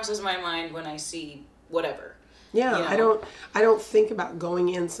never crosses my mind when I see whatever. Yeah, I don't think about going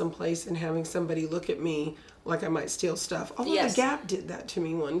in someplace and having somebody look at me like I might steal stuff. Although Yes. the Gap did that to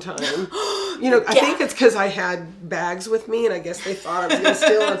me one time. I think it's because I had bags with me, and I guess they thought I was going to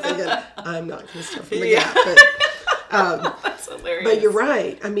steal. I'm thinking, I'm not going to steal from the Gap. But, That's hilarious. but you're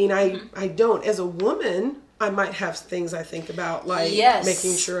right. I mean, I don't. As a woman, I might have things I think about, like Yes.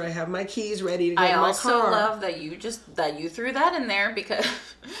 making sure I have my keys ready to go I to my also car. love that you threw that in there because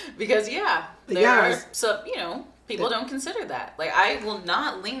yeah, there Yeah. are some people don't consider that. Like, I will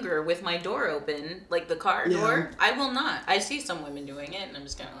not linger with my door open, like the car door. I will not. I see some women doing it, and I'm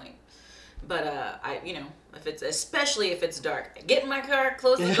just kind of like, but if it's, especially if it's dark, get in my car,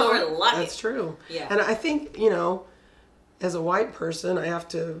 close the door, lock it. That's true. Yeah. And I think, as a white person,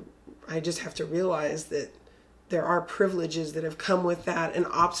 I just have to realize that there are privileges that have come with that and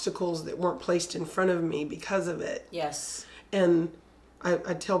obstacles that weren't placed in front of me because of it. Yes. And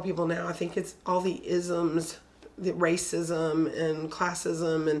I tell people now, I think it's all the isms, the racism and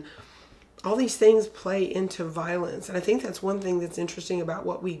classism and all these things play into violence. And I think that's one thing that's interesting about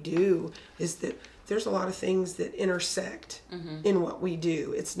what we do is that there's a lot of things that intersect in what we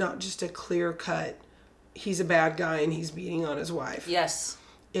do. It's not just a clear cut, he's a bad guy and he's beating on his wife. Yes.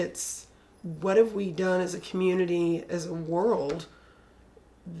 It's what have we done as a community, as a world,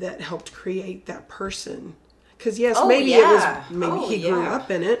 that helped create that person? Because yes, maybe he grew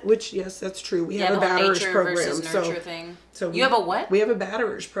up in it. Which yes, that's true. We have a batterers program. Versus nurture thing. So you have a what? We have a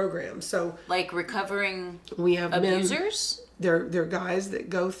batterers program. So like recovering we have abusers. They're guys that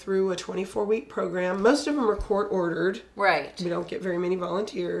go through a 24-week program. Most of them are court ordered. Right. We don't get very many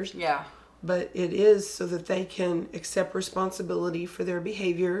volunteers. Yeah. But it is so that they can accept responsibility for their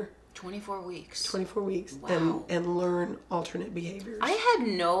behavior. 24 weeks. 24 weeks. Wow. And learn alternate behaviors. I had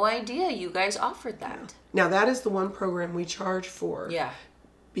no idea you guys offered that. Yeah. Now, that is the one program we charge for. Yeah.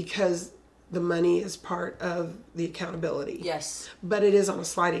 Because the money is part of the accountability. Yes. But it is on a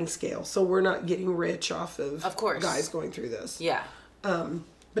sliding scale. So we're not getting rich off of course. guys going through this. Yeah.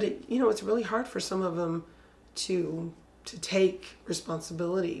 But it's really hard for some of them to take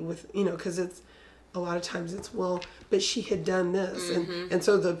responsibility with, because it's a lot of times it's, but she had done this. And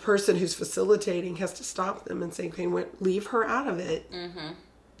so the person who's facilitating has to stop them and say, okay, leave her out of it.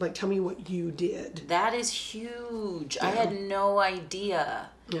 Like, tell me what you did. That is huge. Yeah. I had no idea.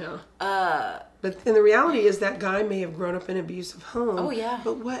 Yeah. And the reality is that guy may have grown up in an abusive home. Oh, yeah.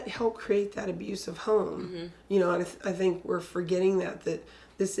 But what helped create that abusive home? And I think we're forgetting that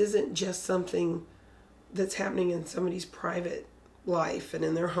this isn't just something that's happening in somebody's private life and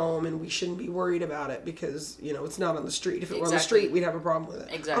in their home, and we shouldn't be worried about it because it's not on the street. If it were on the street, we'd have a problem with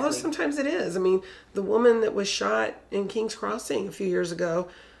it. Exactly. Although sometimes it is. I mean, the woman that was shot in King's Crossing a few years ago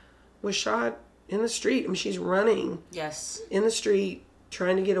was shot in the street. I mean, she's running in the street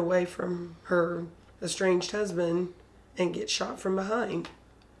trying to get away from her estranged husband and get shot from behind.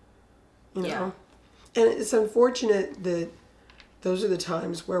 And it's unfortunate that those are the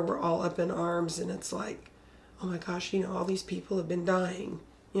times where we're all up in arms and it's like, oh my gosh, all these people have been dying.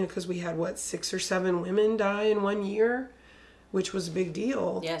 Because we had, 6 or 7 women die in 1 year, which was a big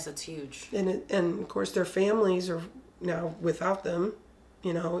deal. Yes, it's huge. And of course their families are now without them,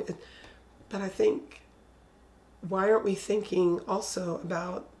 But I think, why aren't we thinking also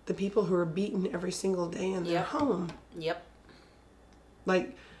about the people who are beaten every single day in their home? Yep.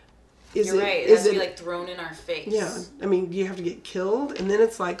 Like, You're right. It has to be like thrown in our face. Yeah. I mean, you have to get killed, and then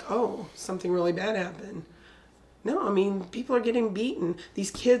it's like, oh, something really bad happened. No, I mean, people are getting beaten.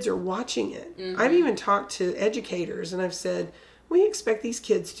 These kids are watching it. I've even talked to educators, and I've said, we expect these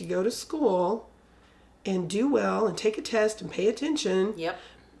kids to go to school and do well and take a test and pay attention. Yep.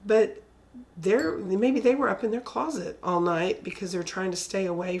 But maybe they were up in their closet all night because they're trying to stay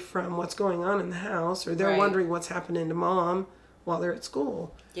away from what's going on in the house, or they're wondering what's happening to mom while they're at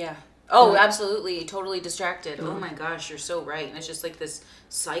school. Yeah. Oh, absolutely. Totally distracted. Oh my gosh, you're so right. And it's just like this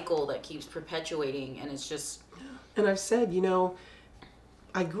cycle that keeps perpetuating, and it's just... And I've said,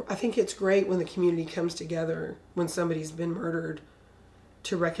 I think it's great when the community comes together when somebody's been murdered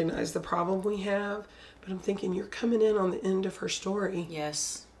to recognize the problem we have. But I'm thinking, you're coming in on the end of her story.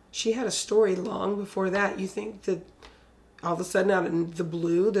 Yes. She had a story long before that. You think that all of a sudden, out of the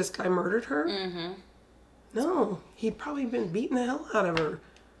blue, this guy murdered her? Mm-hmm. No, he'd probably been beating the hell out of her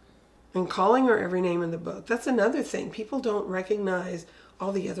and calling her every name in the book. That's another thing. People don't recognize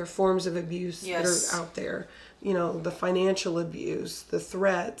all the other forms of abuse that are out there. You know, the financial abuse, the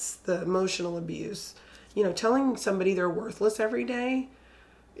threats, the emotional abuse. You know, telling somebody they're worthless every day,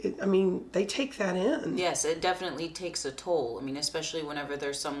 they take that in. Yes, it definitely takes a toll. I mean, especially whenever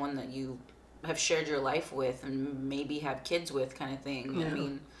there's someone that you have shared your life with and maybe have kids with, kind of thing. Yeah. I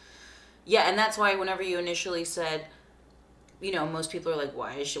mean, yeah, and that's why whenever you initially said, you know, most people are like,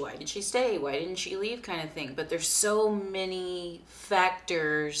 why did she stay? Why didn't she leave, kind of thing. But there's so many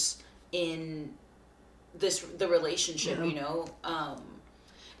factors in the relationship, you know.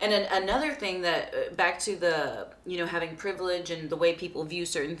 And another thing that, back to the, you know, having privilege and the way people view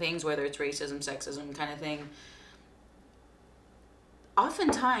certain things, whether it's racism, sexism kind of thing,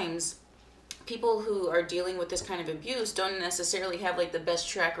 oftentimes people who are dealing with this kind of abuse don't necessarily have, like, the best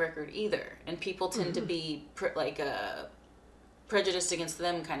track record either. And people tend to be, prejudiced against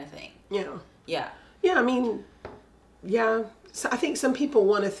them, kind of thing. Yeah. Yeah. Yeah, I mean, yeah. So I think some people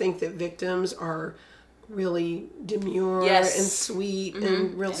want to think that victims are really demure and sweet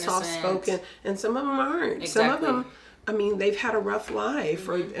and real soft-spoken, and some of them aren't. Some of them, I mean, they've had a rough life,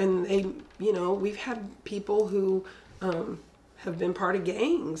 and they, you know, we've had people who have been part of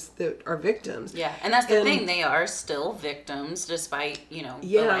gangs that are victims. Yeah, and that's the thing. They are still victims despite, you know,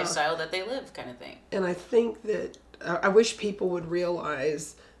 the lifestyle that they live, kind of thing. And I think that I wish people would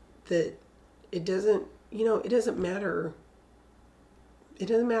realize that it doesn't, you know, it doesn't matter. It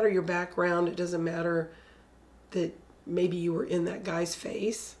doesn't matter your background. It doesn't matter that maybe you were in that guy's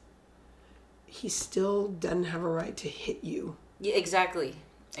face. He still doesn't have a right to hit you. Yeah, exactly.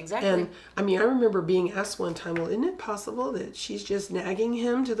 Exactly. And I mean, I remember being asked one time, well, isn't it possible that she's just nagging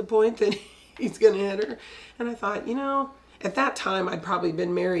him to the point that he's going to hit her? And I thought, you know, at that time, I'd probably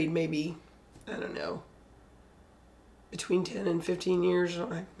been married maybe, I don't know, between 10 and 15 years,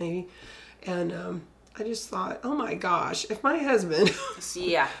 maybe. And I just thought, oh my gosh, if my husband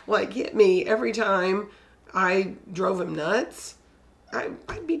like hit me every time I drove him nuts,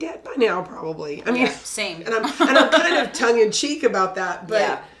 I'd be dead by now, probably. I mean, same. And I'm kind of tongue in cheek about that,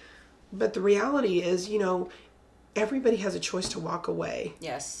 but the reality is, you know, everybody has a choice to walk away.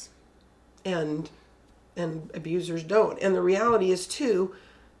 Yes. And abusers don't. And the reality is too,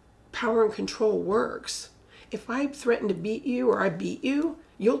 power and control works. If I threaten to beat you or I beat you,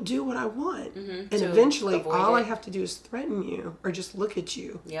 you'll do what I want. And eventually all I have to do is threaten you or just look at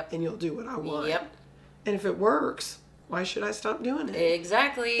you. And you'll do what I want. And if it works, why should I stop doing it?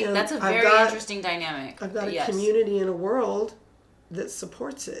 Exactly. And that's a very interesting dynamic. I've got a community and a world that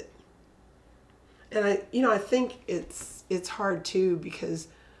supports it. And I think it's hard too, because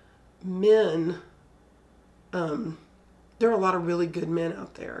men, there are a lot of really good men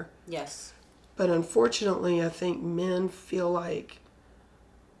out there. Yes. But unfortunately, I think men feel like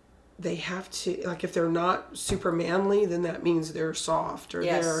they have to, like, if they're not super manly, then that means they're soft, or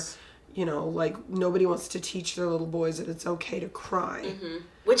they're, you know, like, nobody wants to teach their little boys that it's okay to cry.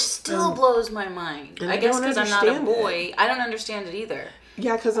 Which still blows my mind. I guess because I'm not a boy, I don't understand it either.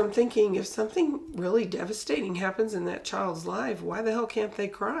 Yeah, because I'm thinking, if something really devastating happens in that child's life, why the hell can't they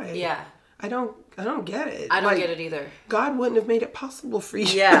cry? Yeah. I don't get it. I don't get it either. God wouldn't have made it possible for you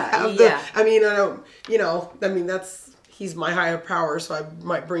to have I mean, I don't, you know, I mean, he's my higher power, so I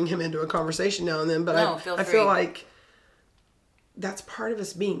might bring him into a conversation now and then, but I feel like that's part of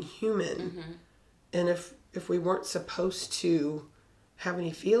us being human. And if we weren't supposed to have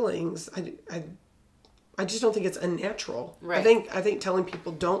any feelings, I just don't think it's unnatural. Right. I think telling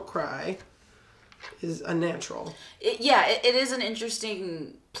people don't cry is unnatural. It is an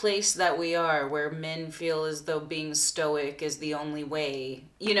interesting place that we are, where men feel as though being stoic is the only way,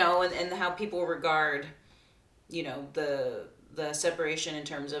 you know, and how people regard, you know, the separation in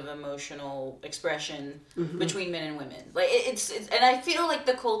terms of emotional expression between men and women. Like it's and I feel like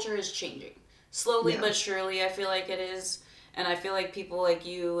the culture is changing slowly but surely. I feel like it is. And I feel like people like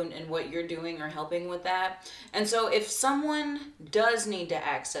you and what you're doing are helping with that. And so if someone does need to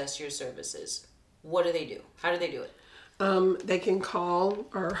access your services, what do they do? How do they do it? They can call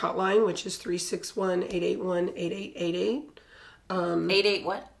our hotline, which is 361-881-8888. 88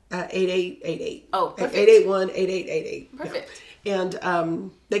 what? 8888. Oh, perfect. 881-8888. Perfect. Yeah.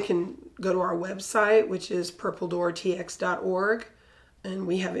 And they can go to our website, which is purpledoortx.org. And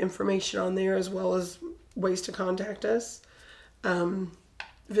we have information on there as well as ways to contact us.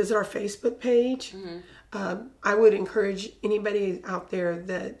 visit our Facebook page. I would encourage anybody out there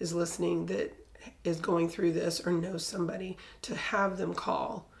that is listening that is going through this or knows somebody to have them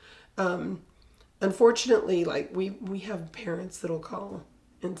call. Unfortunately, like we have parents that'll call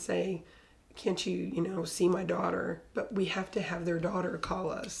and say, can't you see my daughter? But we have to have their daughter call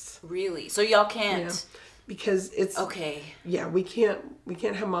us. Really? So y'all can't? Yeah. Because it's okay. Yeah, we can't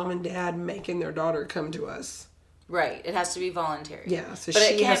have mom and dad making their daughter come to us. Right. It has to be voluntary. Yeah, so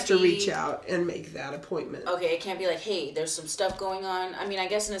she has to reach out and make that appointment. Okay, it can't be like, hey, there's some stuff going on. I mean, I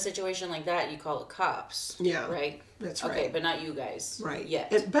guess in a situation like that, you call the cops. Yeah. Right? That's right. Okay, but not you guys. Right.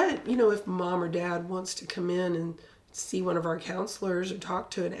 Yet. But, if mom or dad wants to come in and see one of our counselors or talk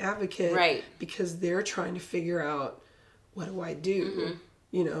to an advocate. Right. Because they're trying to figure out, what do I do?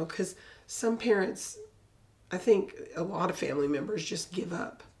 Because some parents, I think a lot of family members just give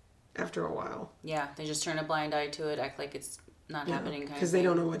up after a while. Yeah, they just turn a blind eye to it, act like it's not happening. Because they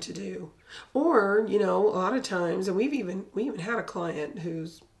don't know what to do. Or, a lot of times, and we even had a client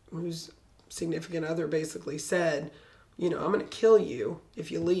whose significant other basically said, I'm going to kill you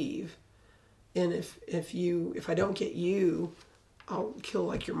if you leave. And if I don't get you, I'll kill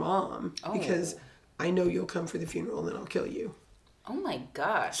like your mom because I know you'll come for the funeral and then I'll kill you. Oh my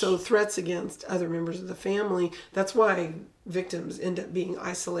gosh. So threats against other members of the family, that's why victims end up being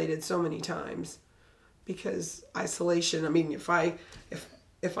isolated so many times. Because isolation, I mean, if I'm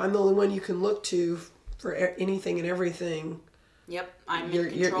the only one you can look to for anything and everything, yep, I'm in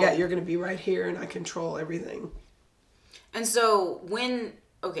control. You're going to be right here and I control everything. And so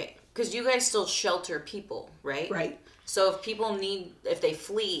because you guys still shelter people, right? Right. So if they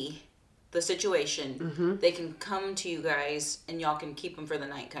flee the situation, they can come to you guys and y'all can keep them for the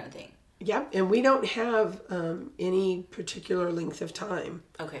night kind of thing. Yep, and we don't have any particular length of time.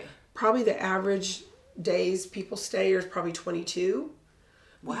 Okay. Probably the average days people stay is probably 22.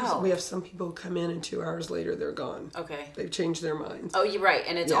 Wow. We have some people who come in and 2 hours later they're gone. Okay. They've changed their minds. Oh, you're right.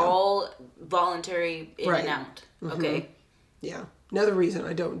 And it's all voluntary in and out. Okay. Yeah. Another reason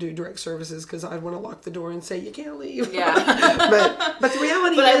I don't do direct services because I want to lock the door and say you can't leave. Yeah. but the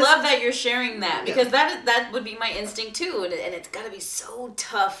reality is... But I love that you're sharing that because that would be my instinct too. And it's got to be so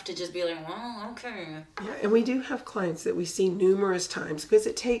tough to just be like, well, okay. Yeah, and we do have clients that we see numerous times because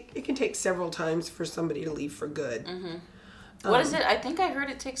it can take several times for somebody to leave for good. What is it? I think I heard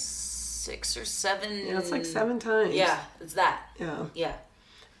it takes 6 or 7. Yeah, it's like 7 times. Yeah, it's that. Yeah. Yeah.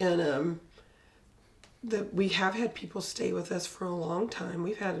 And we have had people stay with us for a long time.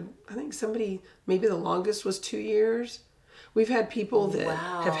 We've had, I think maybe the longest was 2 years. We've had people that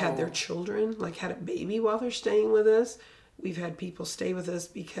have had their children, like had a baby while they're staying with us. We've had people stay with us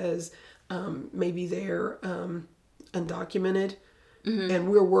because maybe they're undocumented and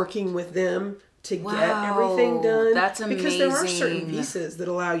we're working with them to get everything done. That's amazing. Because there are certain visas that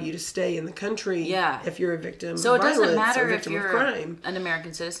allow you to stay in the country if you're a victim of violence or victim of crime. So it doesn't matter if you're an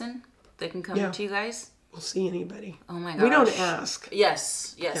American citizen? They can come to you guys? We'll see anybody. Oh my gosh. We don't ask.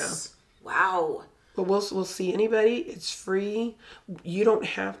 Yes. Yeah. Wow. But we'll see anybody. It's free. You don't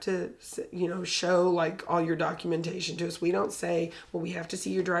have to, show like all your documentation to us. We don't say, well, we have to see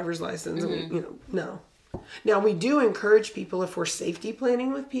your driver's license. And no. Now we do encourage people if we're safety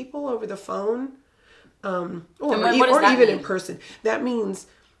planning with people over the phone, or even in person. That means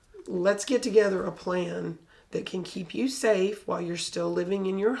let's get together a plan that can keep you safe while you're still living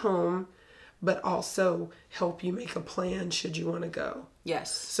in your home, but also help you make a plan should you want to go.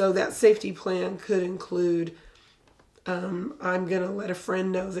 Yes. So that safety plan could include, I'm going to let a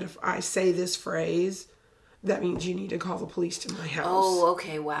friend know that if I say this phrase, that means you need to call the police to my house. Oh,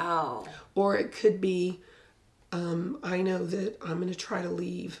 okay. Wow. Or it could be, I know that I'm going to try to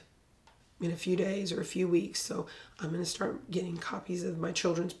leave in a few days or a few weeks, so I'm going to start getting copies of my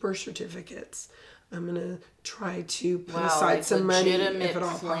children's birth certificates. I'm going to try to put aside some money if at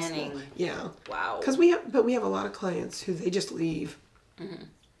all possible. Yeah. Wow. Because we have a lot of clients who they just leave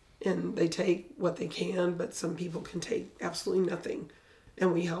and they take what they can, but some people can take absolutely nothing.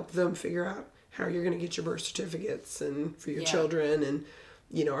 And we help them figure out how you're going to get your birth certificates and for your children. And,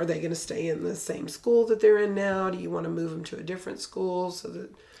 are they going to stay in the same school that they're in now? Do you want to move them to a different school so that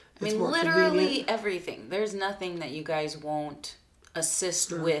it's more literally convenient? Everything. There's nothing that you guys won't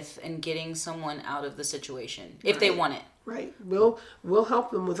assist with in getting someone out of the situation if they want it. Right. We'll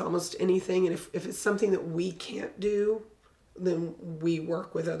help them with almost anything, and if it's something that we can't do, then we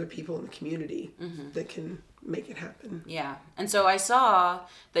work with other people in the community that can make it happen. Yeah. And so I saw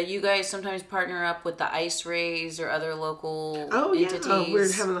that you guys sometimes partner up with the Ice Rays or other local entities. Yeah.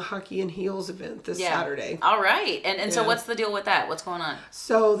 We're having the Hockey and Heels event this Saturday. All right. And so what's the deal with that? What's going on?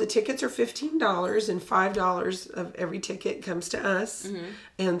 So the tickets are $15 and $5 of every ticket comes to us.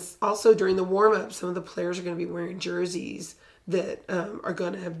 And also during the warm-up, some of the players are going to be wearing jerseys that are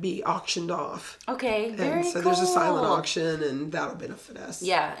going to be auctioned off. Okay, very cool. So there's a silent auction, and that'll benefit us.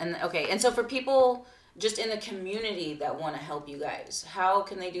 Yeah, and so for people just in the community that want to help you guys, how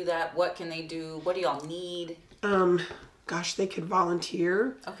can they do that? What can they do? What do y'all need? Gosh, they could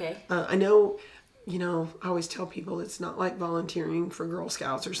volunteer. Okay. I know, I always tell people it's not like volunteering for Girl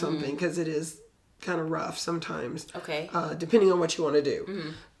Scouts or something, because it is kind of rough sometimes. Okay. Depending on what you want to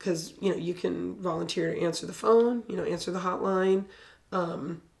do. Because, you can volunteer to answer the phone, answer the hotline,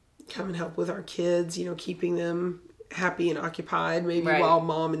 come and help with our kids, keeping them happy and occupied, maybe while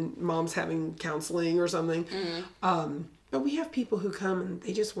mom's having counseling or something. But we have people who come and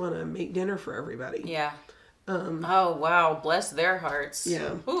they just want to make dinner for everybody. Yeah. Oh, wow. Bless their hearts.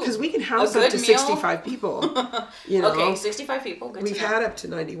 Yeah. Because we can house up to 65 people. Okay, 65 people. Good We've had up to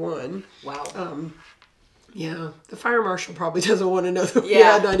 91. Wow. Yeah, the fire marshal probably doesn't want to know that we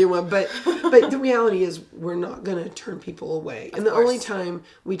had 91, but the reality is we're not going to turn people away. And the only time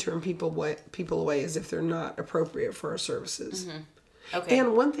we turn people away is if they're not appropriate for our services. Okay.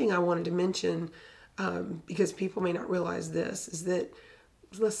 And one thing I wanted to mention, because people may not realize this, is that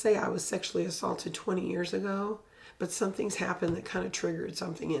let's say I was sexually assaulted 20 years ago, but something's happened that kind of triggered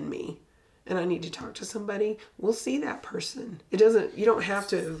something in me. And I need to talk to somebody, we'll see that person. You don't have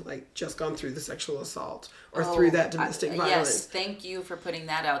to just gone through the sexual assault or through that domestic violence. Yes, thank you for putting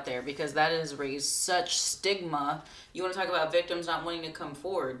that out there, because that has raised such stigma. You want to talk about victims not wanting to come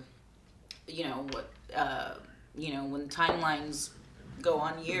forward. When timelines go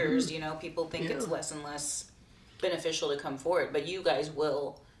on years, people think it's less and less beneficial to come forward, but you guys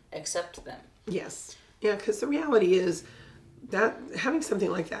will accept them. Yes. Yeah, because the reality is that having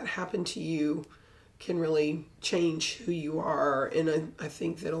something like that happen to you can really change who you are. And I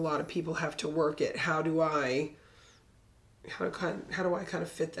think that a lot of people have to work at how do I kind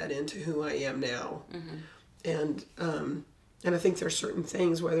of fit that into who I am now. And I think there's certain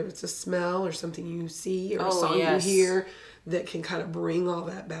things, whether it's a smell or something you see or a song you hear, that can kind of bring all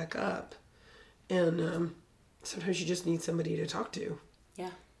that back up. And sometimes you just need somebody to talk to. Yeah.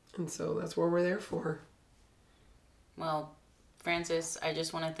 And so that's what we're there for. Well, Frances, I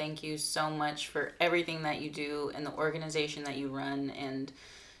just want to thank you so much for everything that you do and the organization that you run, and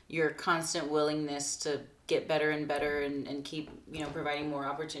your constant willingness to get better and better and keep, providing more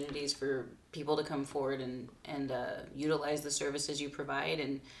opportunities for people to come forward and utilize the services you provide.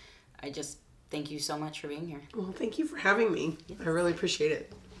 And I just thank you so much for being here. Well, thank you for having me. I really appreciate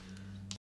it.